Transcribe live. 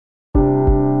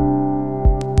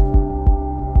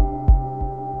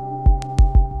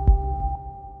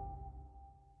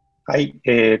はい、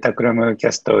タクラムキ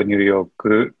ャストニューヨー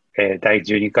ク、第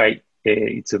12回、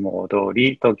いつも通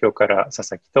り東京から佐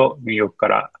々木とニューヨークか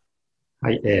ら、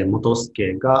はい、元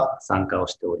助が参加を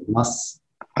しております。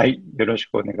はい、よろし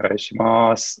くお願いし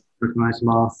ます。よろしくお願いし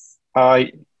ます。は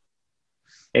い、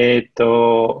えっ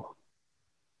と、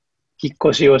引っ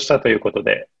越しをしたということ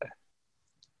で、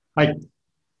はい、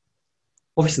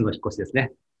オフィスの引っ越しです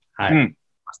ね。はい、うん、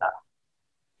ました。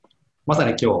まさ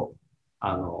に今日、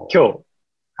あの、今日、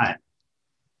はい、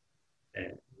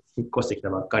引っ越してき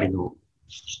たばっかりの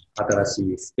新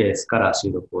しいスペースから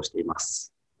収録をしていま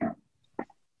す。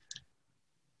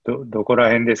どこら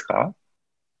辺ですか？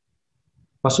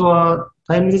場所は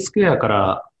タイムズスクエアか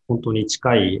ら本当に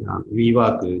近い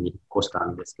WeWork に引っ越した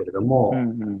んですけれども、う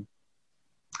んうん、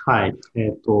はい、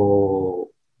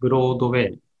ブロードウ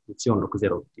ェイ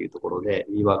1460っていうところで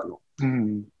WeWork の、う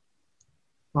ん、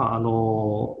まあ、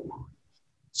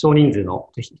少人数の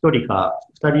1人か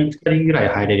2人ぐらい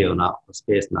入れるようなス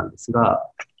ペースなんですが、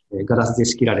ガラスで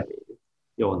仕切られている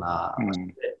ようなうん、場所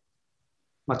で、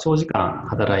まあ、長時間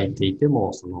働いていて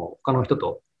も、その他の人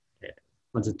と、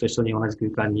まあ、ずっと一緒に同じ空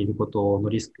間にいることの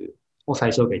リスクを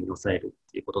最小限に抑える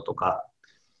っていうこととか、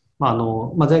まあ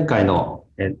まあ、前回の、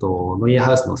ノイエ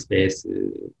ハウスのスペース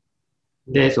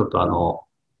で、ちょっ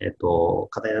と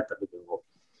課題だった部分を、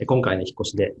今回の引っ越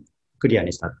しでクリア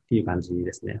にしたっていう感じ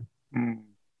ですね。うん。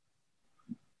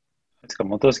ですか、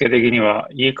元助的には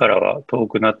家からは遠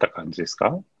くなった感じです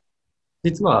か？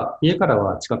実は家から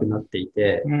は近くなってい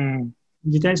て、うん、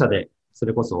自転車でそ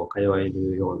れこそ通え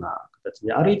るような形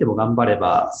で、歩いても頑張れ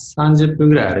ば30分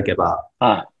ぐらい歩けば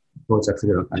あ、到着す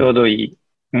るような感ちじ。ょうどいい。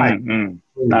うん、はい。うん、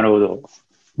うんなるほど。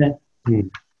ね。う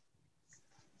ん。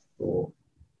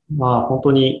まあ本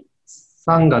当に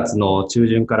3月の中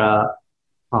旬から、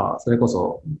まあそれこ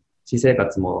そ私生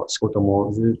活も仕事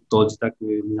もずっと自宅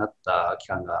になった期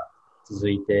間が続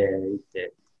いてい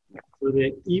て、そ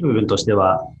れでいい部分として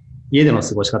は、家での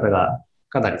過ごし方が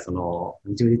かなり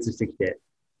充実してきて、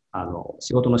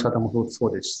仕事の仕方もそ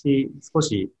うですし、少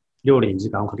し料理に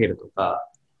時間をかけるとか、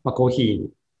まあ、コーヒ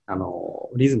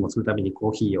ー、リズムをするためにコ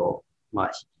ーヒーを、ま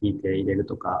あ、引いて入れる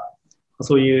とか、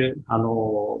そういう、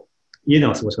家で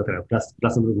の過ごし方がプラス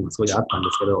の部分がすごいあったんで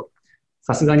すけど、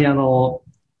さすがに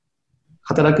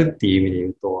働くっていう意味で言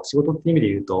うと、仕事っていう意味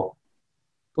で言うと、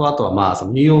あとはまあ、そ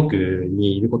のニューヨーク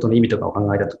にいることの意味とかを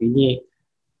考えたときに、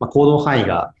まあ、行動範囲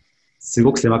がす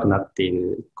ごく狭くなってい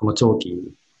る、この長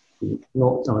期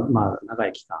の、まあ、長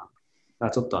い期間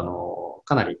がちょっと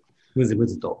かなりむずむ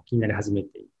ずと気になり始め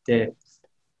ていて、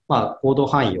まあ、行動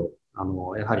範囲を、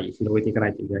やはり広げていかな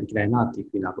いといけないなっていう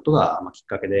ふうなことが、まあ、きっ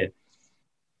かけで、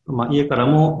まあ、家から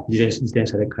も自転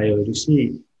車で通える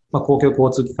し、まあ、公共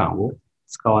交通機関を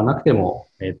使わなくても、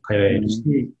通えるうん、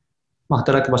し、まあ、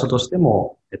働く場所として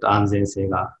も、安全性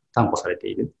が担保されて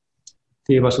いるっ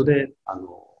ていう場所で、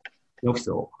オフィ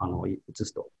スを移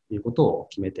すということを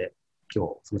決めて、今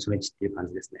日、その初日っていう感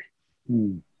じですね。う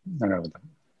ん、なるほど。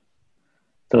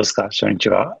どうですか、初日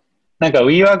は。なんか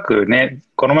WeWork ね、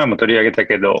この前も取り上げた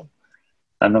けど、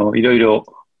いろいろ、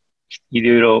い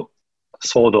ろいろ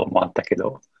騒動もあったけ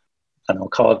ど、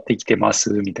変わってきてま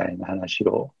すみたいな話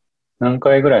を、何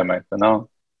回ぐらい前かな。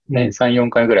ね、うん。3、4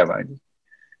回ぐらい前に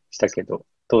したけど、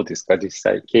どうですか、実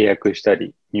際、契約した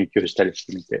り、入居したりし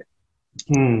てみて。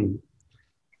うん。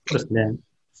そうですね。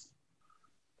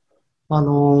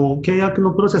契約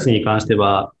のプロセスに関して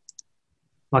は、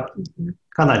まあ、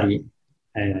かなり、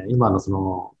今の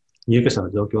入居者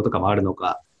の状況とかもあるの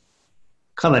か、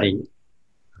かなり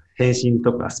返信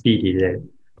とかスピーディーで、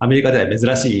アメリカでは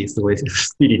珍しい、すごい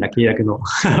スピーディーな契約の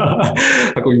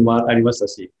運びもありました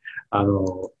し、あ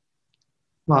の、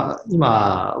まあ、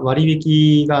今、割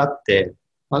引があって、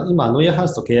まあ、今、ノイアハウ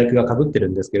スと契約が被ってる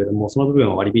んですけれども、その部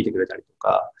分を割り引いてくれたりと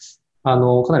か、か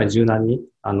なり柔軟に、ウ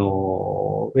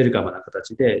ェルカムな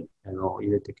形で、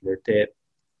入れてくれて、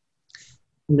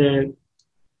で、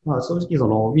まあ、正直、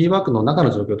WeWork の中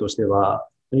の状況としては、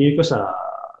入居者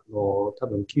の多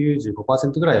分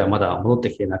95%ぐらいはまだ戻っ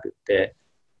てきてなくって、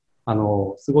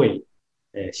すごい、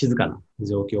静かな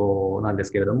状況なんで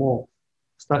すけれども、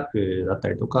スタッフだった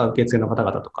りとか、受付の方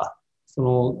々とか、そ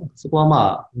こは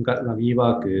まあ、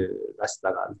WeWork らし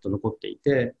さがずっと残ってい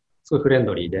て、すごいフレン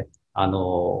ドリーで、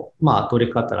まあ、通り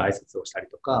かかったら挨拶をしたり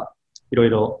とか、いろい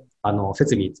ろ、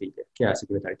設備についてケアして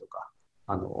くれたりとか、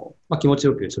まあ、気持ち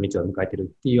よく初日を迎えてるっ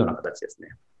ていうような形ですね。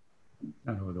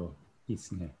なるほど。いいで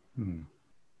すね。うん。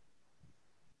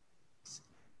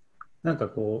なんか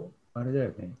こう、あれだ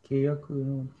よね。契約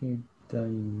の形態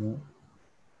の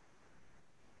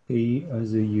Pay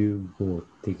as you go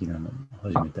的なのを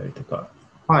始めたりとか。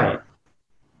はい。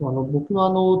僕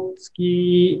は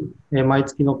毎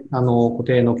月の固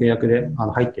定の契約で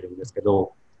入ってるんですけ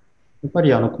ど、やっぱ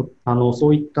りそ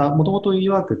ういった、もともと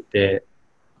WeWork って、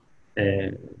なんて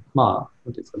いう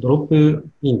んですか、ドロップ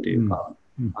インというか、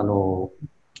うん。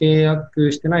契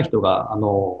約してない人が、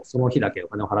その日だけお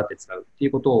金を払って使うってい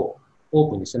うことをオ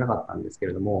ープンにしてなかったんですけ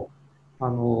れども、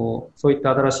そういっ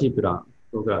た新しいプロ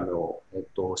グラムを、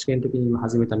試験的に今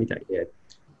始めたみたいで、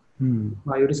うん。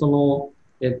より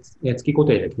月固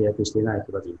定で契約していない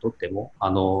人たちにとっても、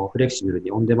フレキシブル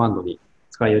にオンデマンドに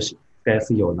使いや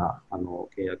すいような、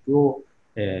契約を、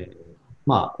オ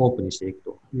ープンにしていく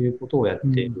ということをやっ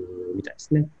ているみたいで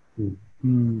すね。うん。う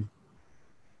ん。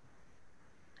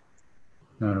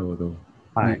なるほど。ね。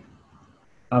はい。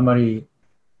あんまり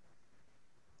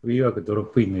WeWork ドロッ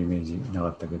プインのイメージなか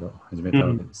ったけど、始めたわけ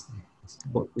うん。ですね。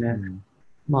そうですね。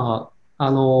う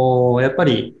ん。やっぱ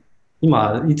り、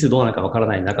今、いつどうなるかわから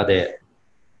ない中で、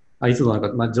いつどうな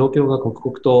るか、状況が刻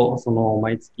々と、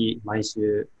毎月、毎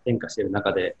週変化している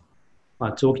中で、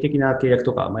長期的な契約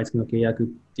とか、毎月の契約っ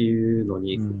ていうの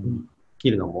にうん。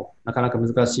切るのも、なかなか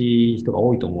難しい人が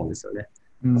多いと思うんですよね。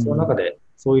その中うん。で、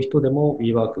そういう人でも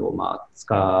WeWork を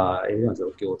使えるような状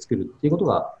況を作るっていうこと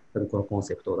が、多分このコン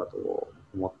セプトだと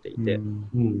思っていて、うん。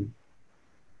うん。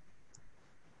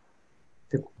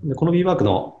で、この WeWork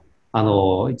の、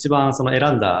一番その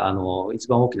選んだ、一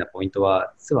番大きなポイント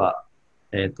は、実は、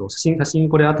写真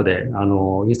これ後で、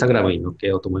インスタグラムに載っけ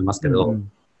ようと思いますけど、う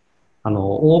ん。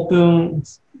オープン、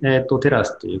テラ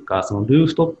スというか、そのルー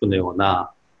フトップのよう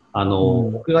な、う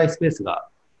ん。屋外スペースが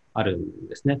あるん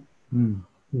ですね。うん。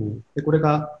うん、で、これ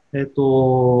が、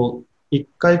1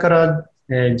階から、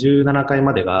17階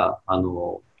までが、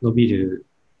のビル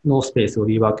のスペースを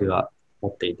WeWork が持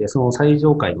っていて、その最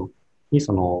上階に、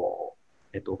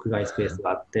屋外スペース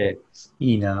があって、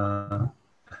いいな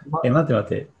ぁ。ま、待って待っ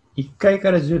て。1階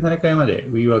から17階まで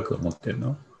WeWork を持ってる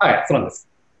の？はい、そうなんです。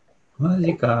マ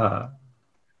ジか。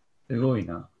すごい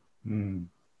な。うん。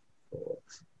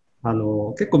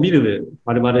結構ビル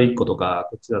丸々1個とか、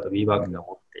こっちだと う WeWork がん。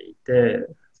持っていて、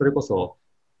それこそ、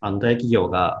大企業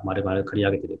が丸々借り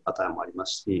上げてるパターンもありま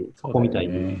すし、こそうだこみたい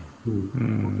に、よね。うん、う小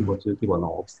規模、ん。中規模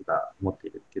のオフィスが持って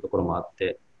いるっていうところもあっ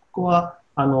て、ここは、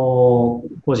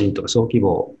個人とか小規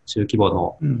模、中規模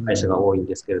のうん。会社が多いん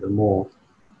ですけれども、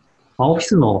オフィ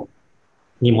ス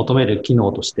に求める機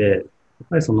能として、やっ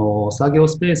ぱりその作業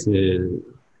スペースっ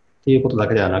ていうことだ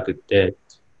けではなくって、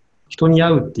人に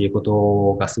会うっていうこ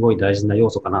とがすごい大事な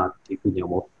要素かなっていうふうに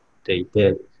思ってい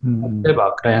て、うん。例え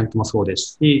ばクライアントもそうで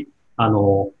すし、パ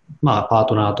ー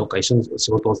トナーとか一緒に仕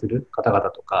事をする方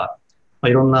々とか、い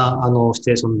ろんな、シチ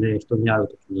ュエーションで人に会う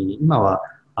ときに、今は、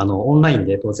オンライン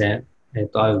で当然、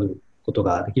会うこと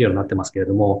ができるようになってますけれ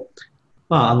ども、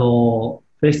フ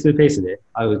ェイス2フェイスで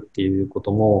会うっていうこ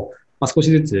とも、少し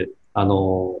ずつ、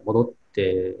戻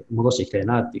していきたい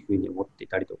なっていうふうに思ってい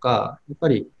たりとか、やっぱ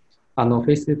り、フ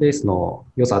ェイス2フェイスの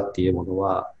良さっていうもの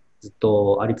はずっ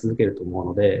とあり続けると思う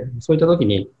ので、そういった時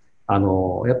に、や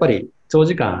っぱり長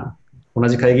時間同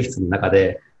じ会議室の中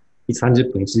で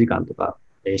30分1時間とか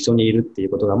一緒にいるっていう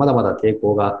ことがまだまだ抵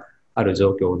抗がある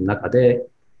状況の中で、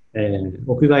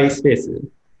屋外スペース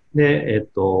で、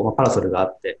パラソルがあ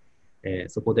って、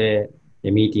そこで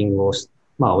ミーティングをし、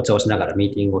お茶をしながらミ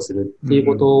ーティングをするっていう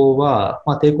こうん。とは、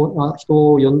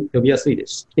人を呼びやすいで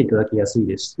すし、来ていただきやすい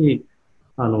ですし、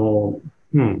あの、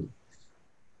うん、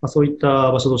そういっ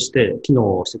た場所として機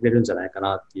能してくれるんじゃないか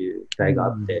なっていう期う待があ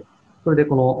って、ん。それで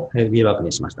このビーワーク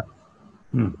にしました。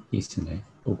うん。いいっすね。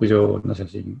屋上の写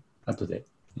真、後で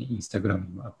インスタグラム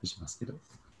にもアップしますけど、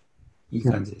いいう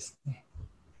ん、感じですね。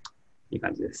いい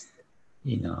感じです。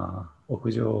いいなぁ。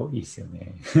屋上いいっすよ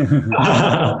ね。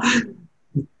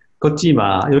こっち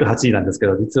今夜8時なんですけ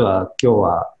ど、実は今日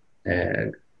は、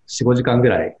4、5時間ぐ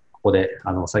らいここで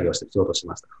作業して仕事し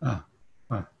ました。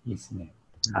あ、いいっすね。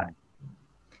うん、はい。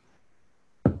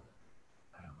なる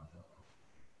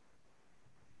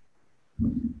ほど。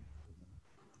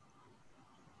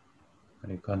あ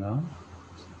れかな、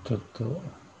ちょっと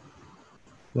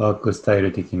ワークスタイ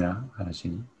ル的な話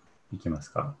に行きま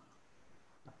すか。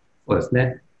そうです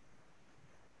ね。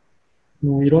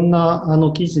いろんな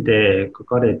記事で書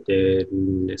かれてる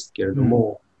んですけれうん。ど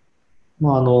も、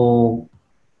まあ、こ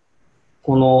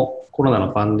のコロナ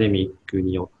のパンデミック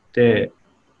によって、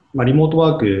リモート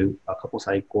ワークが過去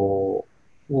最高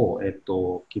を、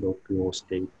記録をし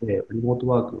ていて、リモート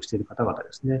ワークをしている方々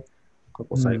ですね、過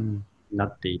去最高うん。にな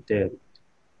っていて、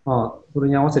それ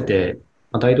に合わせて、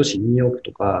大都市ニューヨーク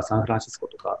とかサンフランシスコ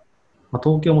とか、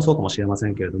東京もそうかもしれませ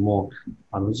んけれども、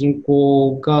人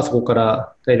口がそこか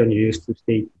ら大量に流出し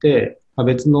ていって、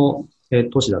別の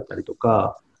都市だったりと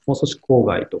か、もう少し郊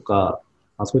外とか、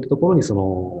そういったところに引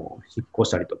っ越し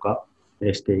たりとか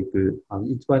していく、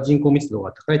一番人口密度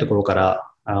が高いところから、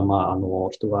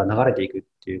人が流れていくっ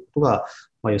ていうことが、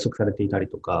予測されていたり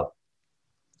とか、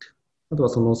あとは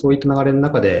そういった流れの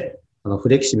中で、フ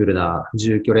レキシブルな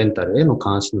住居レンタルへの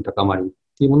関心の高まりっ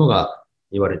ていうものが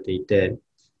言われていて、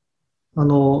さ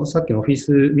っきのオフィ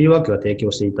ス、WeWork が提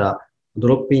供していたド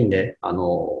ロップインで、ア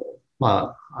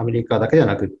メリカだけじゃ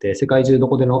なくって、世界中ど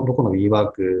この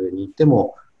WeWork に行って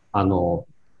も、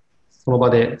その場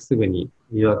ですぐに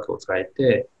WeWork を使え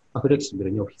て、フレキシブ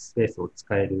ルにオフィススペースを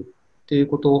使えるっていう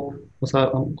ことも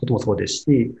そうです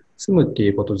し、住むってい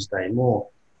うこと自体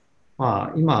も、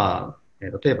今、例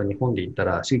えば日本で言った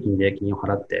ら、敷金、礼金を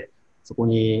払って、そこ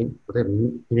に、例えば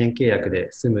2年契約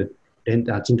で住む、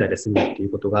賃貸で住むってい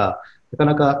うことが、なか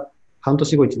なか半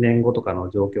年後、1年後とかの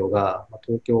状況が、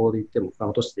東京で言っても、他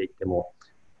の都市で言っても、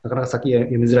なかなか先が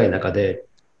読みづらい中で、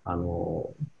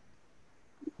そ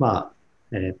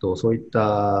ういっ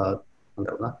た、なん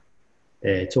だろうな、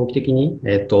長期的に、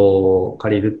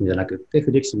借りるんじゃなくて、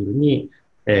フレキシブルに、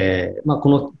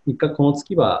この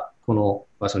月はこの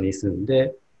場所に住ん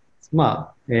で、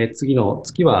次の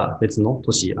月は別の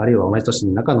都市、あるいは同じ都市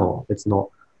の中の別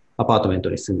のアパートメント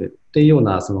に住むっていうよう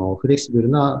な、フレキシブル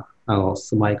な、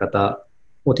住まい方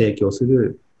を提供す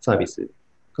るサービス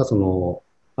が、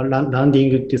ランディン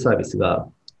グっていうサービスが、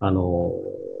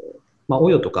オ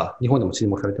ヨとか日本でも注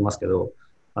目されてますけど、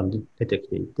出てき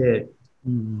ていて、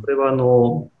これは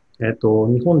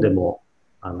日本でも、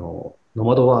ノ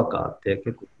マドワーカーって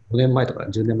結構5年前とか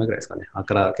10年前ぐらいですかね、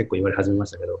から結構言われ始めま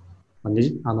したけど、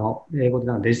英語で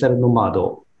デジタルノマ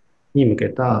ドに向け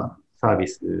たサービ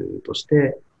スとし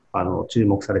て、注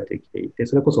目されてきていて、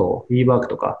それこそ WeWork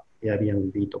とか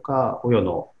Airbnb とか、オヨ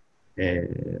の、幹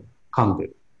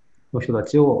部の人た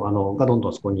ちがどんど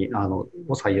んそこに、を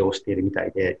採用しているみた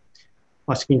いで、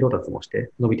資金調達もし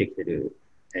て伸びてきている、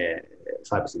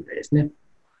サービスみたいですね。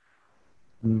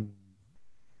うん。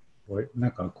な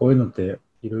んかこういうのって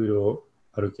いろいろ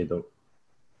あるけど、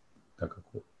なんか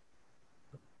こ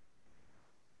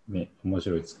う、ね、面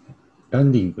白いですね。ラ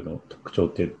ンディングの特徴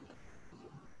って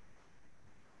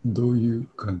どういう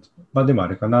感じ？でもあ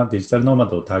れかな、デジタルノマ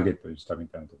ドをターゲットにしたみ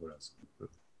たいなところはすご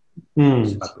く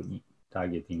近くにター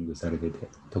ゲティングされてて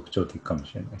特徴的かも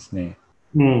しれないですね。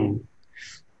うん。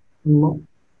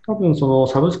多分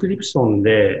サブスクリプション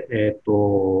で、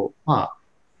お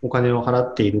金を払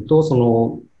っていると、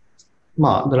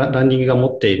ランディングが持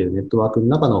っているネットワークの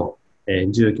中の、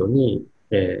住居に、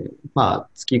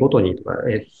月ごとにとか、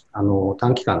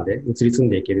短期間で移り住ん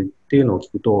でいけるっていうのを聞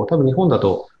くと、多分日本だ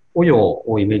と、オヨ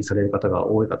をイメージされる方が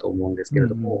多いかと思うんですけれ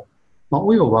ども、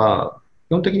オヨは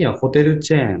基本的にはホテル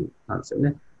チェーンなんですよ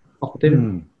ね。ホテル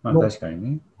の、確かに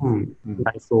ね。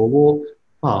内装を、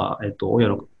オ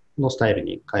ヨのスタイル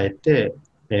に変えて、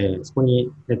そこに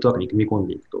ネットワークに組み込ん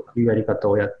でいくというやり方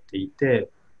をやっていて、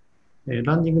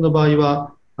ランディングの場合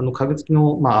は、家具付き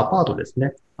の、アパートです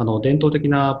ね。伝統的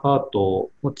なアパー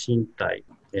トの賃貸、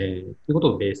というこ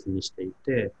とをベースにしてい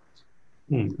て、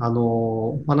な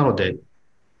ので、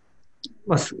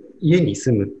家に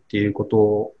住むっていうこ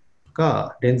と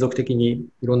が連続的に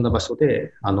いろんな場所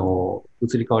で、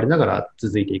移り変わりながら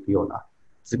続いていくような、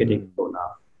続けていくよう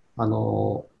な、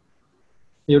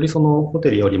よりそのホ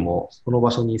テルよりもその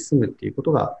場所に住むっていうこ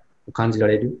とが感じら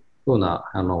れるような、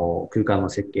空間の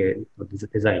設計のデ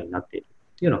ザインになっているっ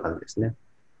ていうような感じですね。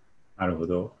なるほ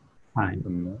ど。はい。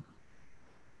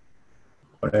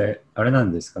これ、あれな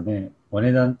んですかね。お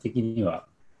値段的には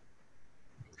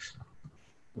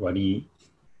割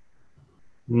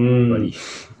安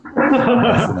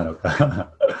なの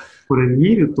か。これ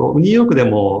見ると、ニューヨークで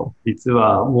も実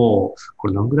はもう、こ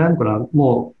れ何ぐらいあるのかな、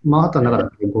もう、マンハッタンの中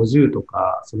だけ50と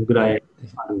か、そのぐらい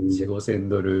あるんで。4、5千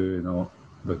ドルの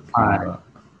物件が。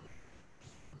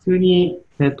普通に、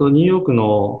ニューヨーク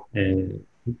の、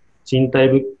賃貸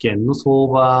物件の相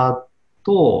場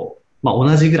と、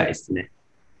同じぐらいですね。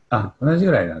同じ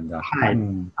ぐらいなんだ。はい。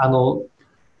も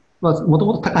と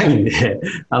もと高いんで、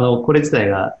これ自体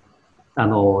が、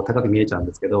高く見えちゃうん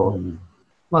ですけど、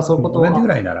そういうことは。同じぐ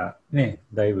らいならね、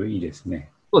だいぶいいです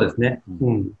ね。そうですね。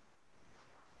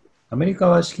アメリカ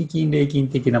は敷金、礼金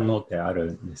的なものってあ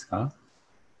るんですか？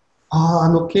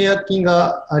契約金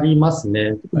があります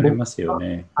ね。ありますよ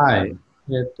ね。はい。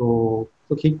引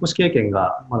っ越し経験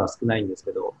がまだ少ないんです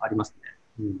けど、あります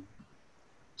ね。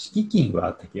敷金は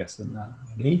あった気がするな。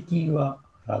礼金は、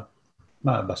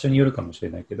場所によるかもしれ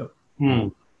ないけど、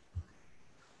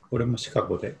俺もシカ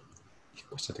ゴで引っ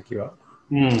越したときは、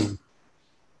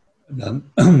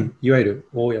いわゆる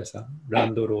大家さん、ラ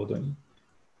ンドロードに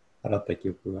払った記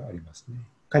憶がありますね。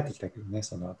帰ってきたけどね、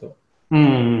その後。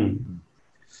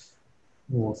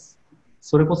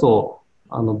それこそ、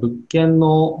物件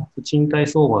の賃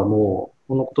貸相場も、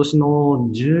この今年の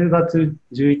10月、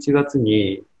11月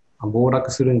に暴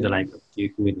落するんじゃないかってい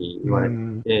うふうに言われて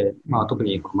いて、まあ、特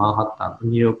にこのマンハッタン、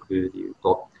ニューヨークでいう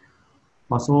と、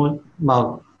まあ、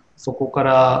そこか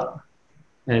ら、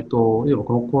要は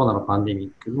このコロナのパンデミ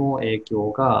ックの影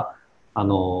響が、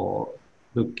物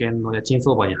件の家賃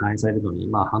相場に反映されるのに、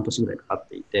まあ、半年ぐらいかかっ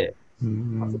ていて、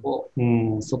まあ、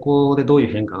そこでどうい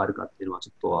う変化があるかっていうのはち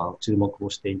ょっとは注目を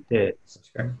していて、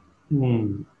確か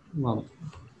まあ、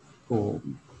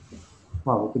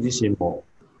まあ僕自身も、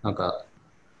なんか、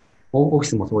オフィ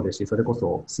スもそうですし、それこ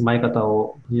そ住まい方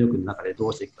をニューヨークの中でど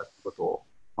うしていくかってことを、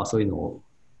まあそういうのを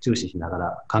注視しなが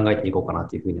ら考えていこうかな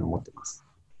というふうに思ってます。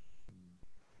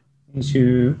先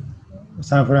週、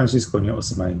サンフランシスコにお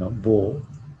住まいの某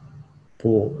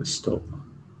氏と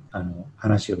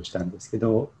話をしたんですけ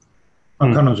ど、ま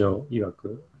あ、彼女曰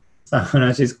く、サンフラ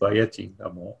ンシスコは家賃が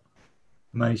も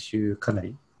う毎週かな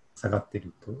り下がって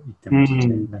ると言ってました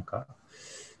ね。なんか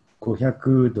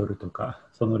500ドルとか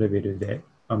そのレベルで、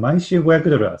まあ、毎週500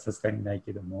ドルはさすがにない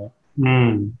けども、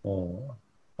もう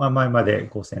まあ、前まで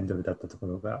5000ドルだったとこ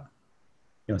ろが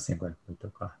4500ドルと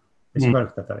か、しばら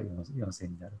く経ったら4000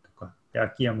になるとか、空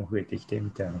き家も増えてきて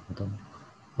みたいなことも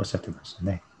おっしゃってました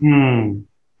ね。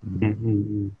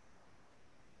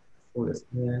そうです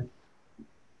ね。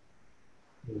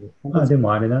まあで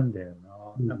もあれなんだよ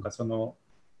な。なんかこ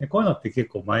ういうのって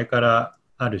結構前から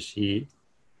あるし、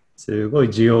すごい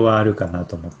需要はあるかな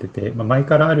と思ってて、まあ、前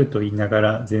からあると言いなが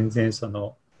ら全然そ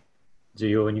の需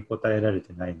要に応えられ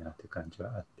てないなっていう感じ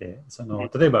はあって、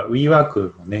例えば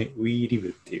WeWork もね、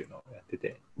WeLive っていうのをやって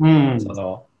て、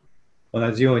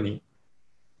同じように、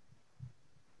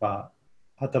まあ、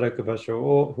働く場所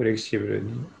をフレキシブル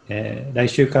に、来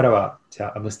週からはじゃ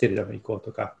あアムステルダム行こう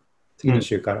とか、次の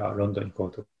週からはロンドン行こ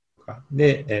うとか、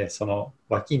で、その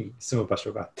脇に住む場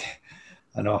所があって、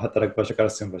働く場所から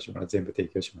住む場所まで全部提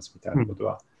供しますみたいなこと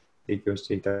は提供し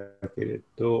ていただける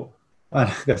と、まあ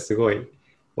なんかすごい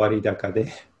割高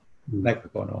で、なんか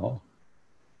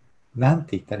なん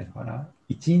て言ったらいいのかな、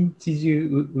一日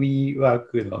中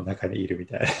WeWork の中にいるみ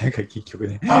たいな、なんか結局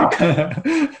ね、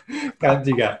感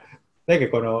じが、なん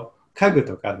か家具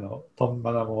とかのトン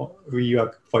マナも WeWork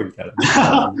っぽいみたい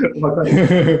な。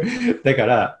だか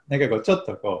ら、なんかちょっ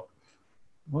と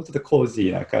もうちょっとコージ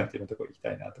ーな感じのところ行き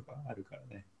たいなとかあるから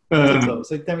ね。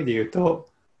そういった意味で言うと、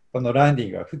このランディ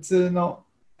ングは普通の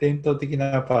伝統的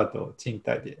なアパートを賃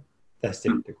貸で出して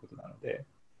るってことなので、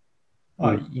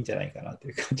まあいいんじゃないかなと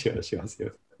いう感じはします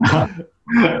よ。わ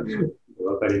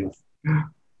かります。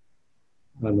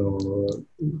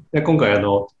今回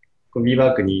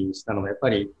WeWork にしたのはやっぱ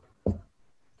り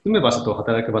住む場所と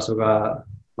働く場所が、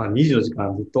まあ、24時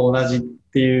間ずっと同じっ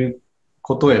ていう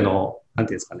ことへの、なん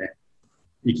ていうんですかね、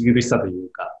息苦しさという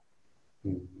か、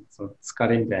その疲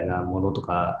れみたいなものと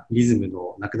か、リズム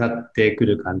のなくなってく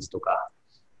る感じとか、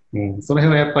その辺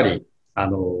はやっぱり、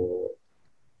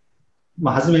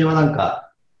まあ、初めはなん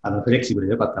か、フレキシブル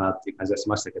で良かったなっていう感じがし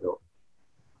ましたけど、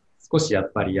少しや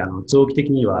っぱり、長期的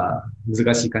には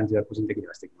難しい感じが個人的に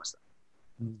はしてきました。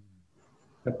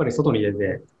やっぱり外に出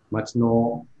て、街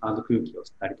の空気を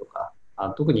吸ったりとか、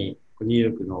特にニュー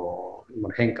ヨークの今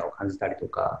の変化を感じたりと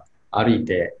か、歩い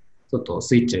て、ちょっと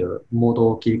スイッチ、モード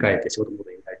を切り替えて仕事モード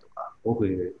に入れたりとか、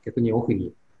逆にオフ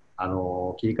に、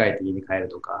切り替えて家に帰る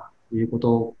とか、いうこ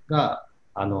とが、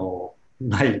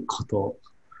ないこと。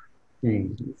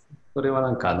それは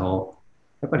なんか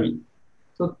やっぱり、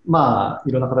まあ、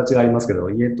いろんな形がありますけど、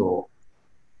家と、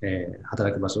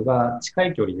働く場所が近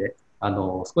い距離で、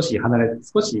少し離れ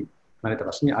た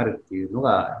場所にあるっていうの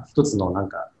が、一つのなん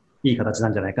か、いい形な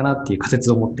んじゃないかなっていう仮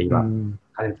説を持って今、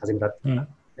始めたっていうか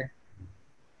ね。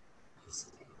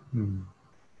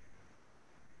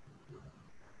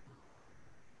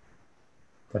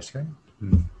確かに。い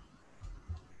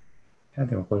や、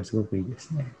でもこれすごくいいで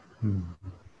すね。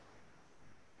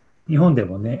日本で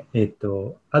もね、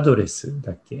アドレス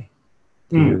だっけっ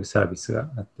ていうサービス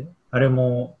があって、あれ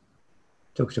も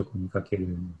ちょくちょく見かける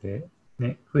ので、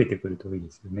ね、増えてくるといいで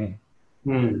すよね。い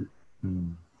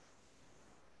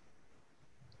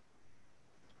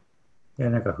や、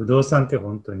なんか不動産って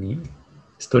本当に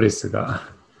ストレスが、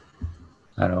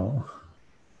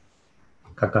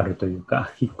かかるという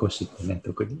か、引っ越しってね、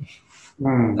特に。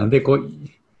なんで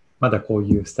まだこう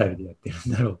いうスタイルでやってる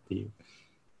んだろうっていう。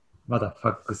まだフ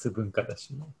ァックス文化だ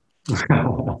し、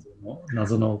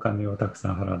謎のお金をたく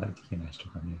さん払わないといけない人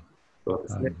がね。そうで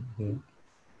すね。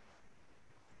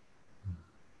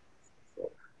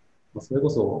それこ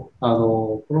そ、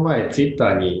この前ツイッタ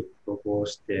ーに投稿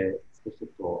して、少しちょっ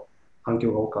と反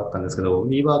響が多かったんですけど、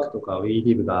WeWork とか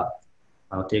WeLive が、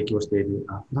提供している、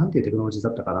なんていうテクノロジーだ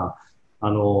ったかな。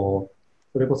そ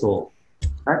れこそ、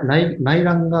内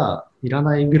覧がいら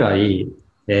ないぐらい、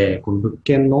この物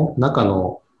件の中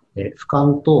の、俯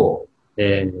瞰と、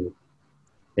えー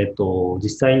実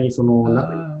際にその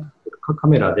中にあカ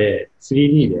メラで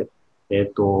 3D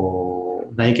で、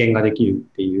内見ができるっ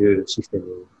ていうシステ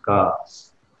ムが、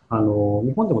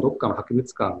日本でもどっかの博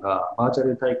物館がバーチャ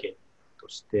ル体験と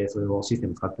してそれをシステ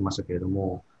ム使ってましたけれど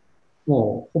も、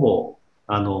もうほ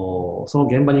ぼ、その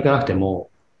現場に行かなくても、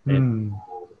ー、うん。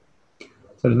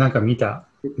それなんか見た。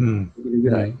うん。できるぐ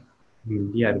らい、ね。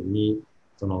リアルに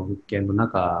その物件の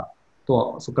中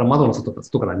と、そこから窓の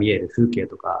外から見える風景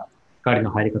とか、光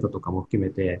の入り方とかも含め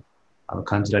て、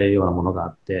感じられるようなものがあ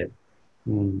って、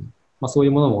うん。まあそうい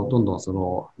うものもどんどんそ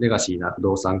のレガシーな不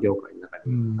動産業界の中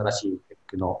にうん。新しいテッ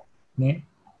クの、ね。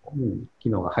機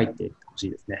能が入っていってほし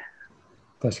いですね。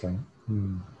確かに。う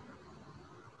ん。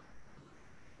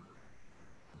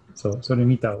そう、それ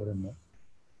見た、俺も。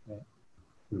ね、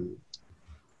うん。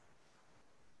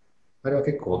あれは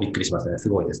結構びっくりしますね。す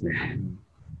ごいですね。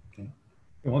うん。ね、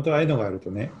本当はああいうのがある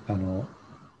とね、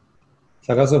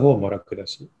探す方も楽だ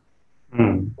し、う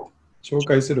ん。紹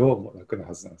介する方も楽な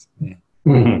はずなんですよね。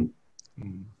うん。う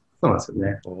ん。そうなんですよ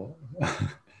ね。こう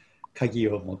鍵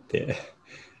を持って、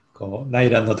こう内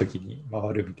覧の時に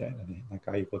回るみたいなね、なん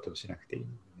かああいうことをしなくていいん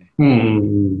でね。うんうんう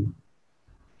ん。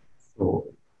そ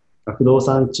う。不動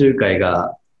産仲介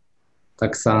がた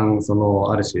くさん、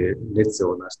ある種、列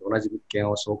をなして同じ物件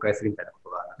を紹介するみたいなこと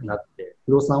がなくなって、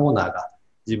不動産オーナーが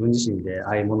自分自身であ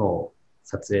あいうものを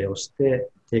撮影をして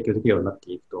提供できるようになっ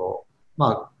ていくと、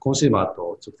まあ、コンシューマー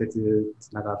と直接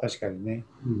つながって、確かにね。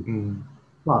うん、うん。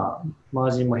まあ、マ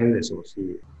ージンも減るでしょう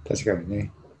し、確かに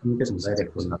ね。コミュニケーションもダイレ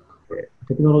クトになって、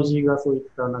テクノロジーがそういっ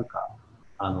たなんか、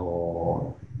あ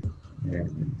の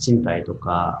賃貸と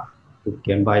か物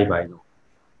件売買の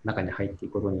中に入ってい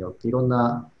くことによって、いろん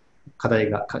な課題とい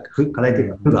うか、う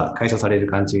ん。負が解消される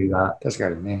感じが、確か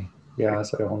にね。いやー、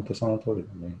それ本当その通り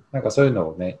だね。なんかそういうの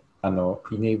をね、イ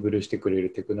ネーブルしてくれ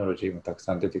るテクノロジーもたく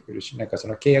さん出てくるし、なんかそ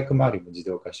の契約周りも自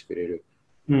動化してくれる、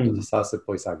ちょっとうん、サースっ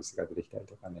ぽいサービスが出てきたり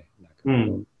とかね、なんかこう、う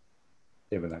ん、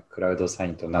全部なクラウドサ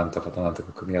インとなんとかとなんと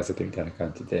か組み合わせてみたいな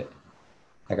感じで、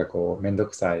なんかこう、めんど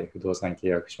くさい不動産契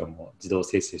約書も自動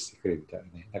生成してくれるみたいな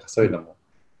ね、なんかそういうのも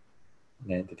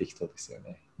ね、出てきそうですよ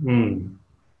ね。うん。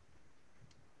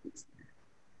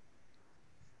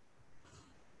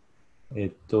え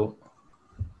っと、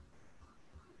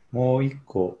もう一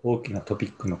個大きなトピ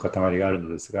ックの塊があるの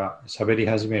ですが、喋り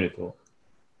始めると、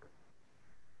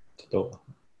ちょっと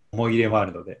思い入れもあ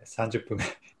るので、30分ぐら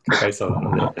いかかりそうな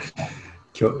ので、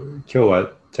今日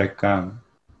は若干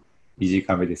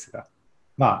短めですが、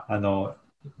まあ、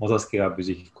元助が無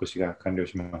事引っ越しが完了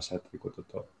しましたということ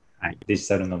と、はい。デジ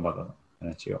タルノマドの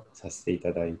話をさせてい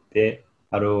ただいて、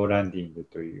ハローランディング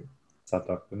というスター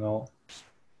トアップの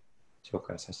紹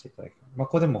介させていただきます。まあ、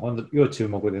これでも本当要注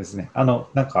目ですね。な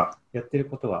んかやってる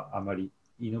ことはあまり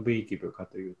イノベーティブか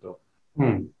というと、う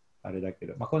ん、あれだけ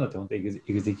ど、まあ、こういうのって本当にエ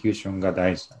グゼキューションが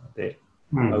大事なので、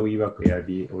まあ、うん、WeWork や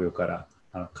BOYO か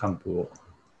ら幹部を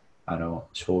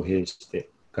招聘して、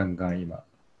ガンガン今、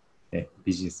ね、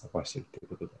ビジネスを伸ばしているという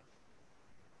ことで、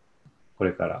こ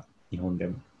れから日本で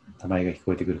も名前が聞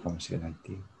こえてくるかもしれないっ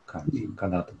ていう感じか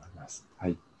なと思います。は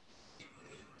い。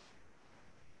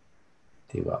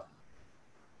では、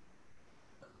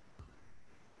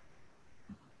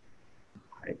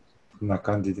はい。こんな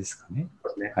感じですかね。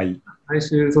そうですね。はい。来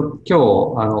週、今日、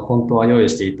本当は用意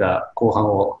していた後半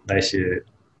を来週、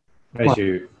ま来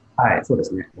週、あ、はい、そうで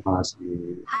すね。お話し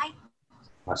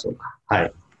ましょうか。は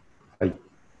い。はい。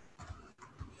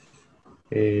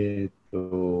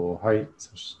はい。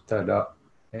そしたら、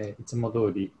いつも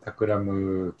通り、タクラ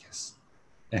ムキャス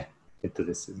ト、ね、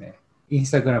ですね、イン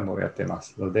スタグラムをやってま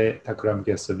すので、タクラム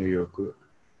キャストニューヨーク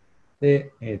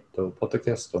で、ポッドキ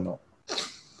ャストの、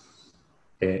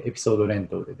エピソード連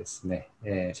動でですね、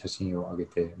写真を上げ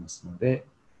ていますので、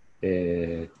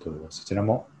そちら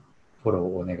もフォロー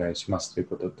をお願いしますという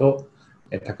ことと、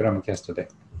タクラムキャストで、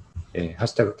ハッ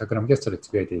シュタグタクラムキャストでつ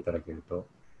ぶやいていただけると、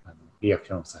リアク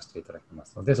ションをさせていただきま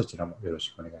すので、そちらもよろ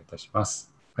しくお願いいたしま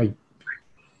す。はい。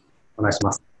お願いし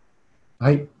ます。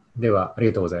はい。では、あり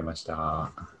がとうございました。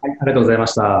はい、ありがとうございま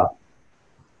した。